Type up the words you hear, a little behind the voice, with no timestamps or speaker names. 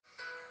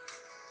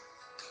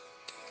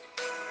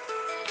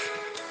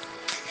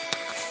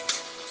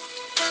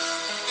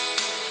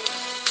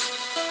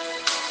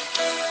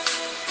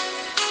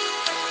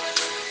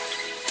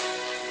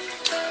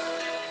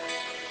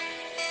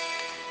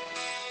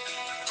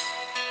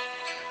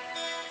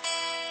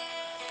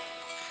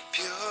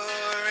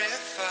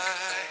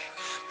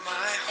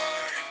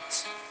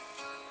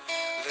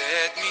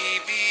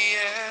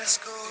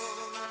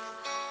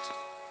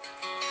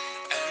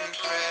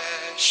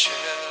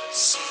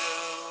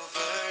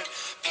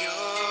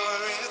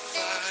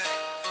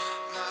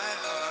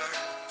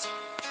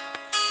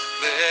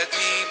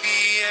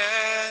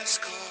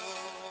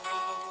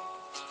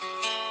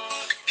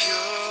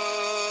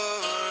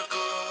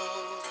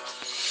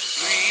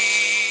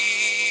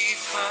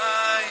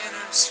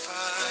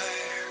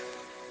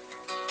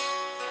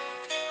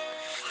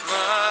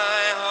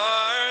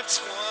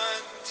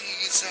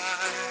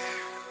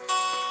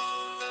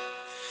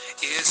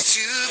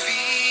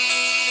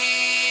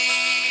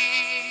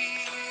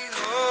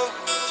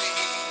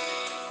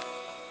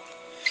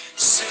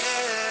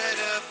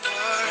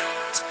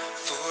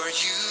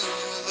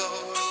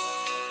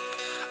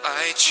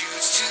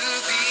to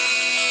be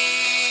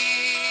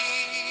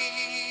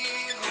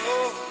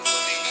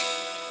holy,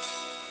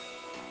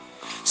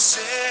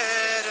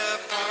 set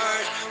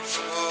apart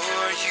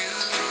for you,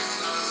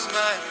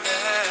 my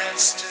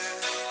master,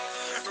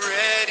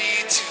 ready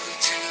to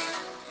do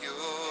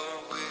your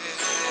will.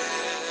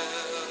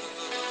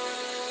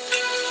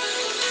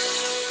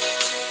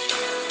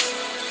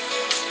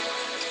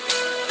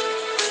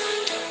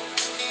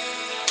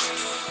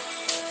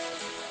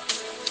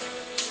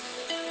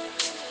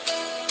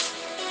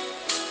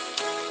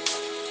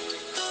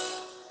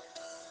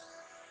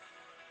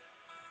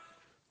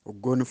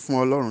 Ògo ni fún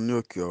Ọlọ́run ní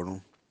òkè ọ̀run.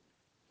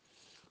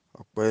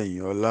 Ọpẹ́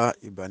ìyìn ọlá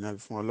ìbà ni a fi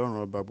fún Ọlọ́run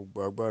ọba gbogbo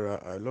agbára,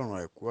 Ọlọ́run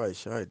àìkú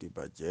àìsà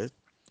àìdìbàjẹ́,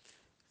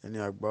 ẹni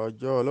àgbà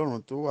ọjọ́,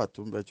 Ọlọ́run tó wà tó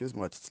ń bẹ tí ó sì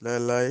máa títí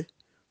láéláé,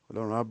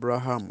 Ọlọ́run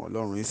Abraham,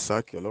 Ọlọ́run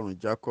Isaac, Ọlọ́run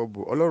Jacob,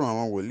 Ọlọ́run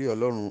àwọn wòlíì,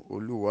 Ọlọ́run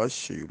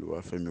Olúwaṣeyì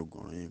Olúwafẹ́mi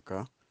Ògùnrìnyìnká,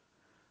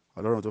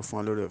 Ọlọ́run tó fún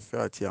wa lórí ọ̀fẹ́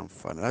àti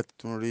àǹfààní láti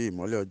tún rí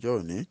ìmọ́lẹ̀ ọjọ́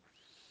òní.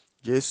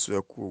 Jésù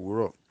ẹ kú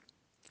òwúrọ̀.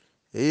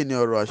 Èyí ni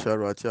ọ̀rọ̀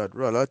àṣàrò àti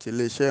àdúrà láti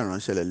iléeṣẹ́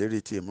ìránṣẹ́ ìlérí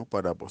ti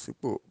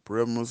ìmúpadàbọ̀sípò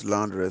Primus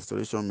Land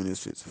Restoration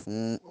Ministries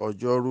fún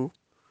ọjọ́rú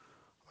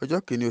ọjọ́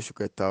kìíní oṣù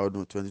kẹta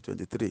ọdún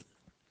 2023.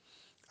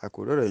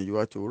 Àkòrí ọ̀rọ̀ yìí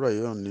wá ti òwúrọ̀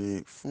yìí ni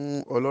fún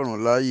Ọlọ́run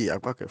láàyè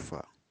apá kẹfà.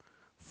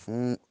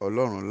 Fún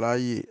Ọlọ́run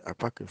láàyè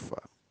apá kẹfà.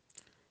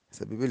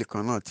 Ẹsẹ̀ bíbélì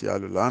kan náà tí a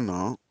lò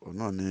lánàá, òun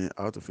náà ni a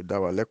ó tún fi dá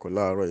wa lẹ́kọ̀ọ́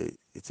láàárọ̀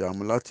yìí tí a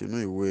mú láti inú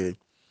ìwé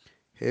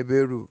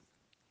Hébérù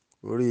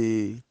orí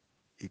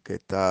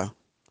ìkẹta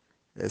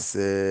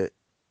ẹsẹ̀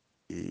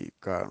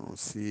ìkarùn-ún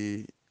sí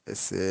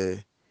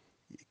ẹsẹ̀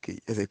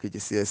kejì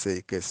sí ẹsẹ̀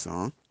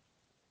ìkẹsàn-án.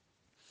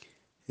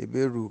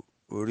 Hébérù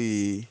orí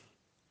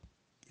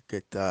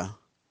ìkẹta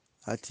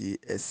láti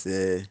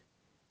ẹsẹ̀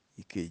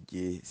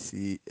ìkeje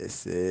sí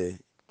ẹsẹ̀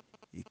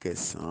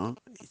ìkẹsàn-án,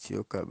 tí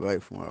ó kà báyìí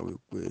fún wa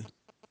wípé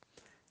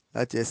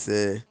láti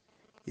ẹsẹ̀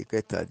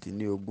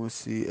ìkẹtàdínlógún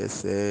sí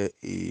ẹsẹ̀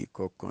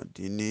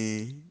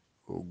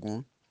ìkọkàndínlógún.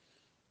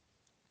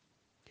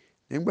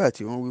 Nígbà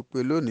tí wọ́n wípé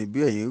lónìí bí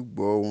ẹ̀yin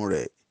gbọ́ ohùn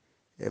rẹ̀,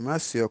 ẹ má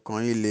ṣe ọkàn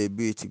yín le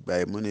bíi tìgbà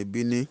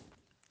ìmúnibíní,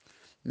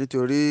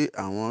 nítorí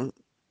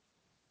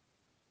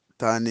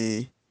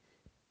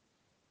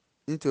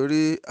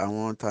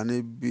àwọn tani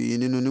bí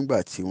nínú nígbà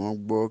tí wọ́n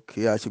gbọ́ kí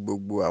a ṣe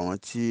gbogbo àwọn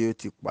tí ó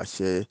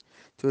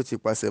ti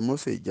pàṣẹ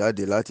Mósè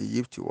jáde láti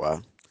Egypt wá.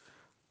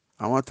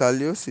 Àwọn ta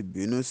lé ó sì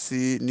bínú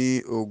sí ní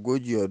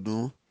 40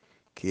 ọdún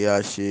kí a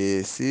ṣe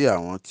sí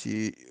àwọn tí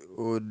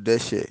ó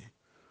dẹ́ṣẹ̀,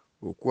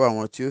 òkú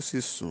àwọn tí ó sì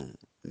sùn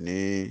ní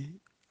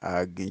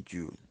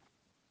aginjù.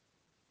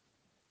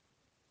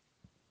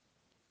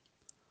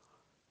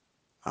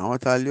 Àwọn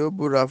ta lé ó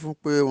búra fún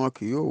pé wọn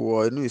kì yóò wọ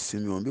inú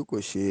ìsinmi òun bí kò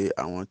ṣe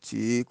àwọn tí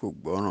kò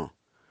gbọ́ràn.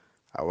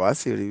 Àwa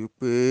sì rí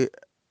wípé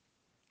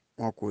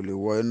wọn kò lè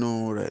wọ inú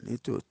rẹ̀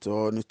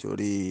nítòótọ́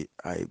nítorí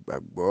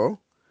àìgbàgbọ́.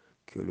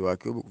 Kí Olúwa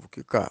kí ó bùkún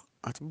kíkà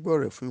àti gbígbọ́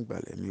rẹ̀ fún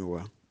ìgbàlà ẹ̀mí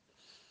wa.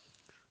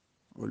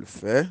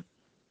 Olùfẹ́,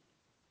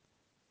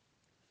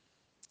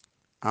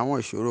 àwọn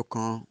ìṣòro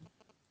kan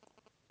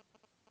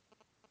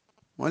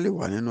wọ́n lè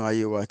wà nínú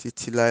ayé wa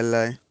títí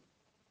láéláé,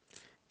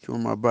 kí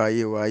wọ́n máa bá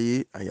ayé wa yí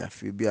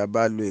àyàfi bí a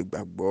bá lo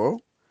ìgbàgbọ́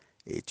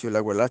èyí tí ó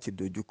lágbára láti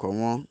dojúkọ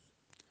wọ́n,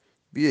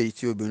 bí èyí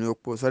tí obìnrin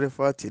opó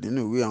Sárífátì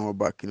nínú ìwé àwọn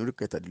ọba kìíní orí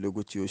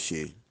 17 tí ó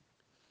ṣe.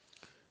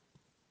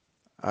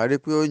 A rí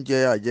pé oúnjẹ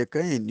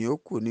àjẹkẹ́yìn ni ó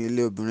kù ní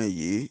ilé obìnrin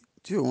yìí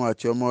tí òun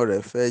àti ọmọ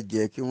rẹ̀ fẹ́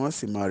jẹ kí wọ́n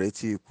sì máa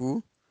retí ikú.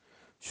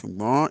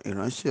 Ṣùgbọ́n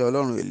ìránṣẹ́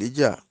Ọlọ́run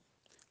Èlíjà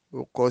ó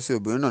kọ sí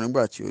obìnrin náà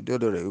nígbà tí ó dé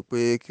ọ̀dọ̀ rẹ̀ wípé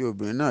kí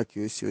obìnrin náà kí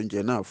ó ṣe oúnjẹ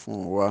náà fún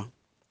òun wá.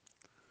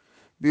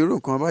 Bí irú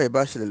nǹkan báyìí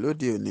bá ṣẹlẹ̀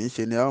lóde òní,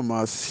 ṣe ni a ó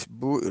máa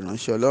bú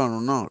ìránṣẹ́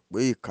Ọlọ́run náà pé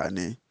ìkà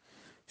ni.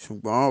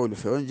 Ṣùgbọ́n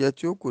olùfẹ́, oúnjẹ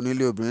tí ó kù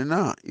nílé obìnrin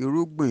náà,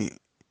 irúgbìn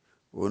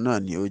òun náà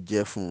ni ó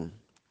jẹ́ fún un.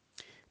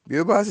 Bí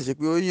ó bá sì ṣe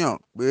pé ó yàn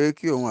pé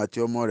kí òun àti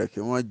ọmọ rẹ̀ kí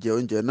wọ́n jẹ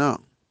oúnjẹ náà,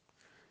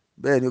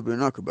 bẹ́ẹ̀ ni obìnrin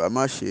náà kò bá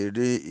má ṣe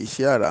rí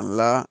iṣẹ́ àrà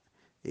ńlá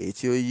èyí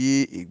tí ó yí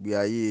ìgbé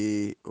ayé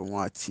òun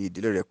àti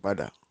ìdílé rẹ̀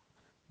padà,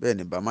 bẹ́ẹ̀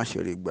ni bá má ṣe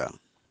rí gbà.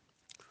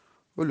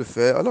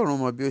 Olùfẹ́, Ọlọ́run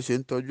mọ bí ó ṣe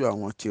ń tọ́jú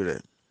àwọn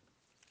tirẹ̀.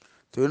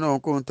 Torí náà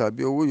ohunkóhun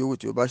tàbí owó yòówù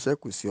tí ó bá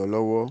ṣẹ́kù sí ọ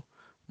lọ́wọ́,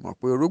 mọ̀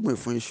pé irúgbìn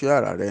fún iṣẹ́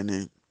àrà rẹ ni.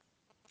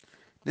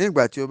 Ní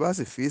ìgbà tí o bá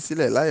sì fi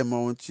sílẹ̀ láì mọ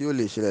ohun tí ó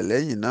lè ṣẹlẹ̀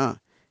lẹ́yìn náà,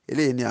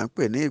 eléyìí ni à ń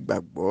pè ní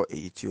ìgbàgbọ́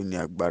èyí tí ó ní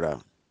agbára.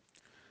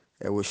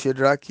 Ẹ wo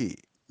Ṣédrákì,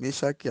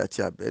 Méṣákì àti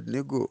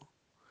Abednego.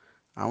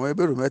 Àwọn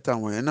Hébérù mẹ́ta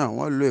wọ̀nyí náà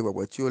wọ́n lo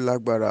ìgbàgbọ́ tí ó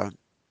lágbára.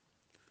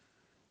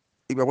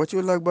 Ìgbàgbọ́ tí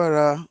ó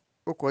lágbára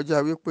ó kọjá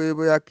wípé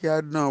bóyá kí a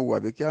dán wò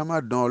àbí kí a má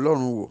dán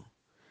Ọlọ́run wò.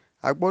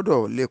 A gbọ́dọ̀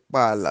lè pa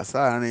ààlà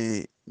sáàárín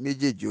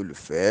méjèèjì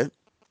olùfẹ́.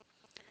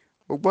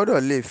 O gbọ́dọ̀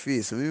lè fi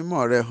ìsìn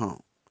mímọ́ rẹ hàn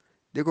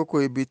dé kókó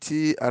ibi tí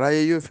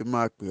aráyé yóò fi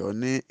máa pè ọ́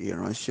ní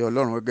ìránṣẹ́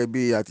Ọlọ́run, gẹ́gẹ́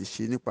bí a ti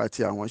ṣe nípa ti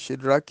àwọn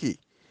Ṣédrákì,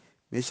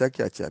 Méṣákì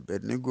àti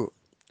Abednego.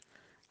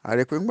 A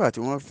rí pé nígbà tí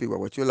wọ́n fi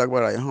ìgbàgbọ́ tí ó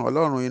lágbára yìí hàn,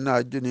 Ọlọ́run iná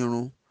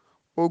ajónirun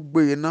ó gbé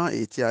iná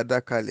èyí tí a dá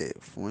kalẹ̀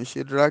fún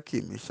Ṣédrákì,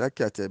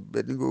 Méṣákì àti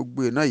Abednego, ó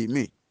gbé iná yìí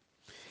mì.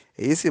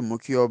 Èyí sì mú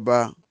kí ọba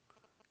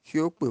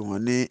ó pè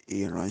wọ́n ní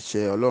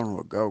ìránṣẹ́ Ọlọ́run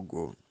ọ̀gá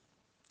ògo.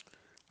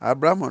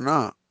 Ábúráhámù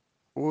náà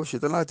ó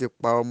ṣetán láti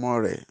pa ọmọ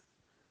rẹ̀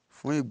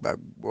fún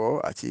ìgbàgbọ́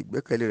àti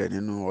ìgbẹ́kẹ̀lé rẹ̀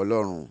nínú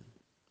Ọlọ́run.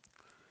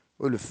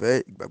 Olùfẹ́,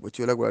 ìgbàgbọ́ tí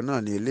ó lágbára náà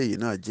ni eléyìí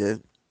náà jẹ́.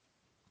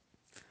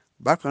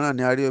 Bákan náà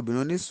ni a rí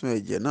obìnrin onísun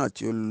ẹ̀jẹ̀ náà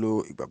tí ó lo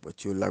ìgbàgbọ́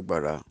tí ó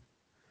lágbára.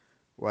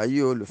 Wàyí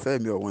o olùfẹ́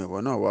mi ọ̀wọ́n, ìwọ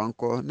náà wá ń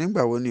kọ́?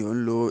 Nígbà wo ni ò ń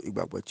lo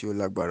ìgbàgbọ́ tí ó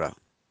lágbára?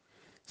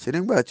 Ṣé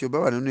nígbà tí o bá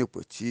wà nínú ipò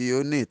tí ó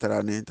ní ìtara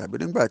ni, tàbí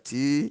nígbà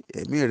tí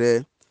ẹ̀mí rẹ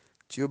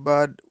tí ó bá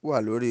wà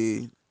lórí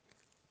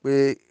pé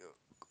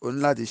o ní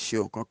láti ṣe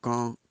nǹkan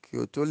kan kí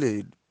o tó lè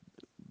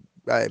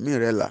gba ẹ̀mí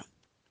rẹ là?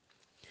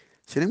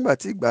 Ṣé nígbà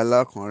tí ìgbàlà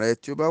ọkàn rẹ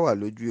tí ó bá wà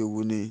lójú ewu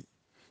ni,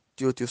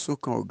 tí o ti sún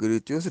kan ògiri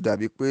tí ó sì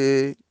dàbí pé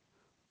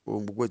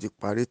ohun gbogbo ti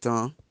parí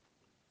tán?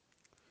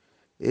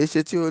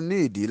 Èéṣe tí o ní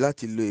ìdí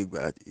láti lo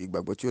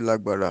ìgbàgbọ́ tí ó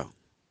lágbára?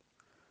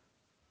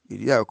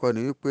 Ìdí àkọ́kọ́ ni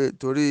wípé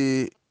torí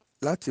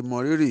láti mọ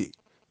rírì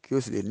kí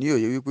o sì lè ní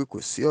òye wípé kò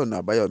sí ọ̀nà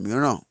àbáyọ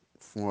mìíràn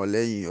fún ọ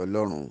lẹ́yìn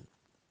Ọlọ́run.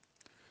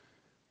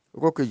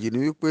 Kókó kejì ni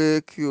wípé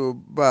kí o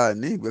bá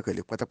ní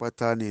ìgbẹ́kẹ̀lé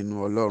pátápátá nínú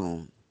Ọlọ́run.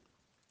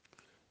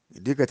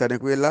 Ìdí kẹta ni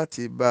pé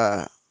láti bá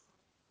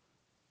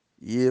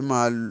yé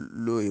máa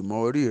lo ìmọ̀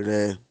orí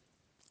rẹ.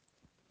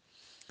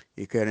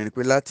 Ìkẹrin ni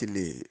pé láti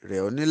lè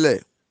rẹ̀ ọ́ nílẹ̀.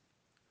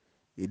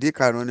 Ìdí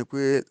karùn-ún ni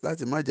pé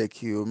láti má jẹ́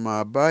kí o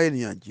máa bá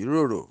ènìyàn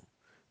jíròrò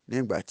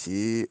nígbà tí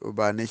ó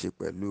bá ní ṣe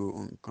pẹ̀lú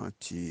nǹkan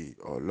ti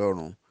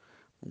Ọlọ́run.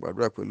 Mo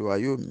gbàdúrà pé Olúwa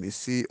yóò mí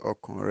sí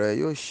ọkàn rẹ,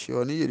 yóò ṣe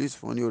ọ níyè, yóò sì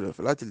fún ọ ní oore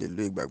ọ̀fẹ́ láti lè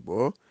lo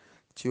ìgbàgbọ́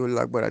tí ó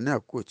lágbára ní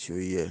àkókò tí ó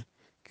yẹ,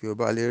 kí o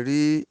bá lè rí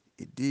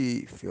ìdí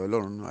ìfẹ́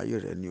Ọlọ́run nínú ayé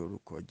rẹ ní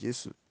orúkọ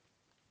Jésù.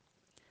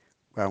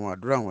 Gba àwọn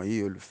àdúrà wọ̀nyí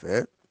olùfẹ́.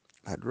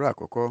 Àdúrà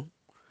àkọ́kọ́: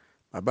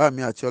 bàbá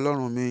mi àti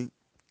Ọlọ́run mi,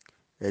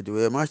 ẹ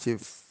jọ̀wọ́ ẹ má ṣe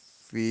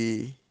fi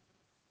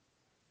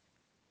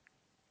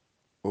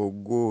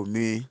ògo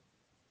mi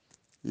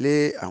lé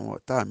àwọn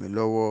ọ̀tá mi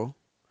lọ́wọ́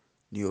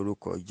ní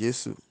orúkọ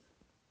Jésù.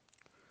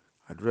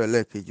 Àdúrà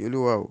ẹlẹ́ẹ̀kejì: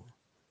 Olúwa o,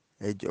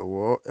 ẹ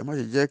jọ̀wọ́ ẹ má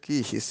ṣe jẹ́ kí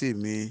ìṣesí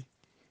mi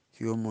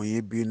kí ó mú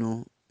yín bínú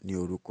ní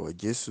orúkọ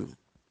Jésù.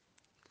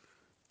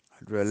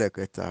 Àdúrà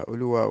ẹlẹ́ẹ̀kẹta: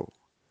 Olúwa o,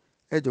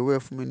 ẹ jọ̀wọ́ ẹ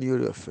fún mi ní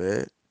oore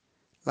ọ̀fẹ́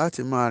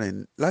láti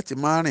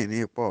má rìn ní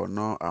ipa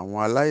ọ̀nà àwọn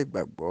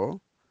aláìgbàgbọ́.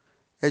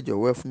 Ẹ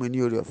jọ̀wọ́ ẹ fún mi ní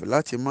oore ọ̀fẹ́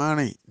láti má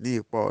rìn ní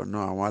ipa ọ̀nà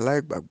àwọn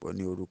aláìgbàgbọ́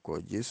ní orúkọ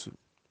Jésù.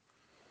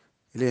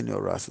 Eléyìí ni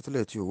ọ̀rọ̀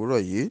àsọtẹ́lẹ̀ ti òwúrọ̀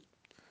yìí.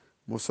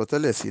 Mo sọ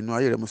tẹ́lẹ̀ sí inú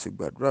ayé rẹ, mo sì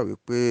gbàdúrà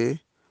wípé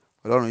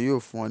Ọlọ́run yóò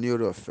fún ọ ní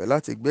oore ọ̀fẹ́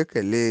láti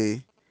gbẹ́kẹ̀lé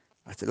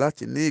àti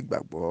láti ní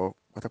ìgbàgbọ́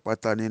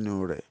pátápátá nínú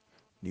rẹ̀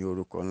ní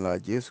orúkọ ńlá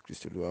Jésù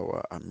Kristi Olúwa wa.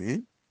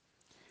 Àmín.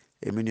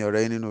 Èmi ni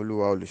ọ̀rẹ́ yín nínú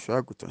Olúwa, olùṣọ́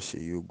àgùntàn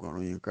Ṣèyí Ogun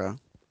Ọ̀rúnyìnká.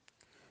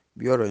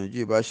 Bí ọ̀rọ̀ yìí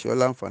yìí bá ṣe ọ́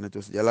láǹfààní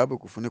tó sì jẹ́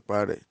alábùkún fún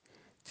nípa rẹ̀,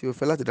 tí o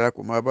fẹ́ láti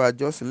darapọ̀ mọ́ bá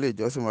jọ́sìn ilé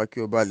ìjọsìn wa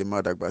kí o bá lè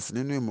máa dàgbà sí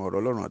nínú ìmọ̀ ọ̀rọ̀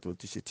Ọlọ́run àti ohun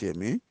tí ṣe ti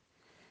ẹ̀mí.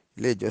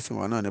 Ilé ìjọsìn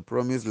wa náà ni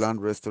Promise Land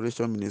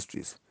Restoration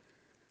Ministries,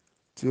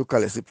 tí ó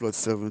kalẹ̀ sí plot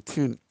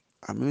 17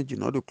 Aminu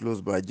Jinadu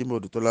close by Jimoh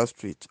Odutola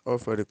Street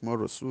off Eric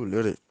Moro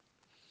Surulere.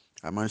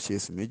 A máa ń ṣe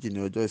ìsìn méjì ní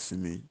ọjọ́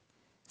ìsinmi.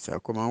 Ìsìn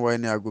àkọ́kọ́ máa ń wáyé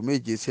ní aago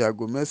 7 sí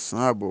aago 9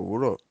 àbọ̀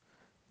òwúrọ̀.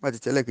 Wákàtí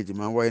tẹ́lẹ̀kejì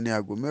máa ń wáyé ní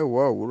aago 10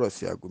 òwúrọ̀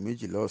sí aago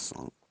 12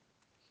 ọ̀sán.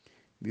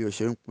 Bí o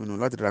ṣe ń pinnu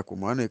láti darapọ̀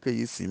mọ́ àánú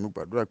èkéyìí sìn, mo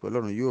gbàdúrà pé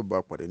Ọlọ́run yóò bá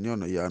pàdé ní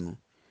ọ̀nà ìyanu.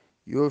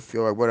 Yóò fi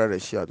ọwọ́ agbára rẹ̀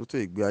ṣe àtúntò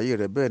ìgbé ayé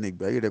rẹ, bẹ́ẹ̀ ni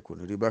ìgbé ayé rẹ kò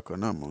ní rí bákan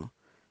náà mọ́.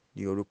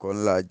 Ní orúkọ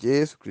ńlá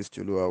Jésù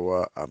Kristi Olúwa wa.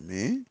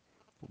 Àmín.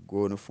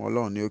 Ògo ni fún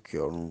Ọlọ́run ní òkè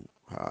ọ̀run.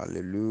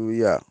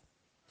 Hallelujah.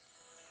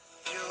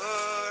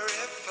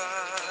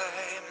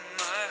 Purify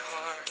my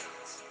heart,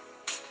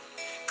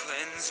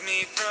 cleanse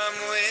me from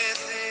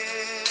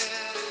within,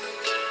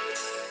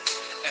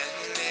 and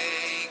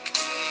make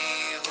me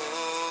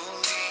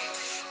holy.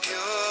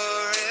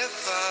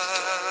 Purify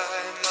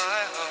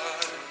my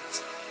heart,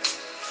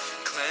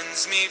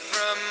 cleanse me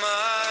from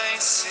my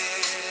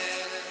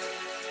sin.